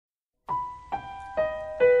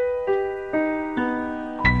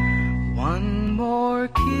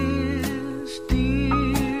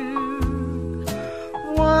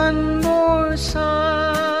sign.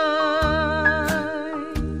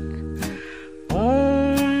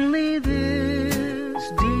 Only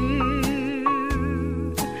this, dear,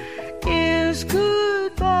 is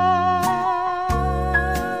goodbye.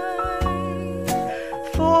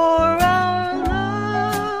 For our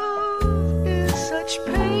love is such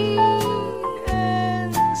pain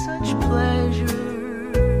and such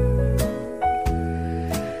pleasure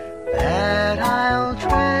that I'll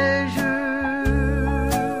treasure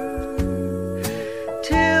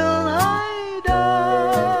till I die.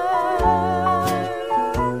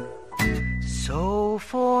 So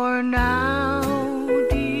for now,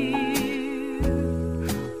 dear,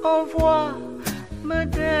 au revoir,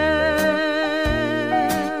 madame.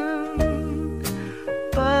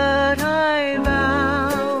 But I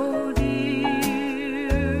vow,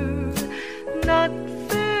 dear, not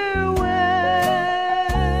farewell.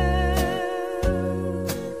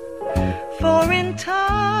 For in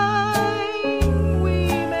time we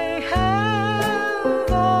may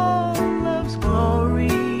have all love's glory,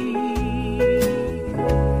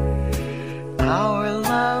 our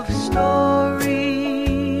love story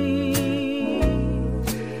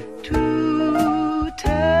to tell.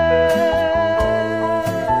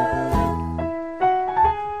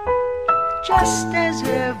 Just as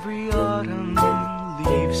every autumn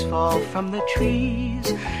leaves fall from the trees,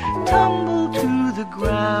 tumble to the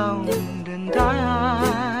ground and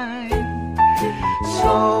die,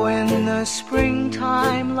 so in the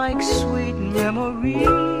springtime, like sweet memories,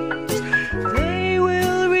 they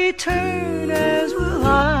will return, as will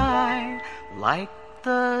I, like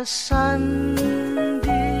the sun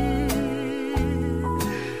did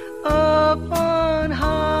upon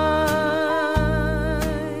high.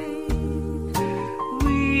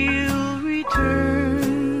 We'll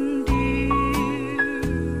return,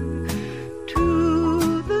 dear,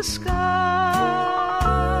 to the sky,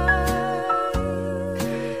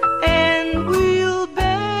 and we'll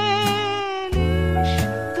banish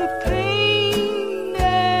the pain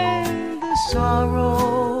and the sorrow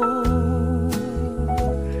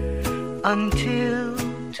until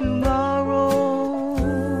tomorrow.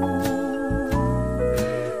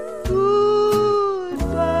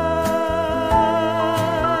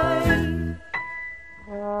 Goodbye.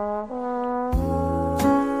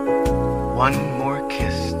 One more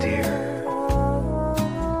kiss, dear.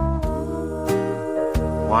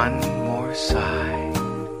 One more sigh.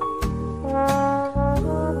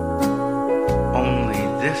 Only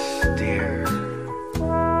this, dear,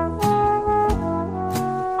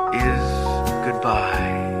 is goodbye.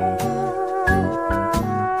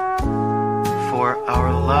 For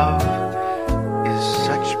our love is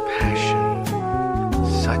such passion,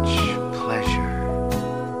 such pleasure.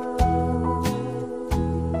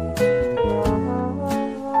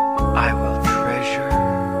 I will treasure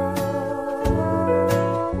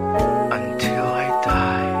until I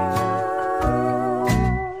die,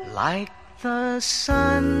 like the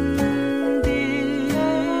sun did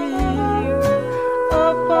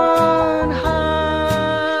upon high.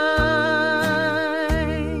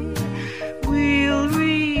 We'll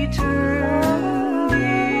return,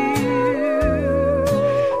 dear,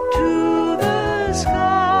 to the sky,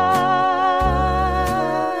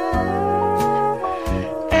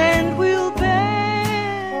 and we'll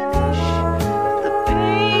banish the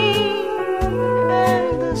pain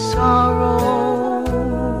and the sorrow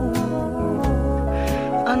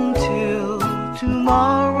until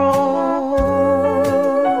tomorrow.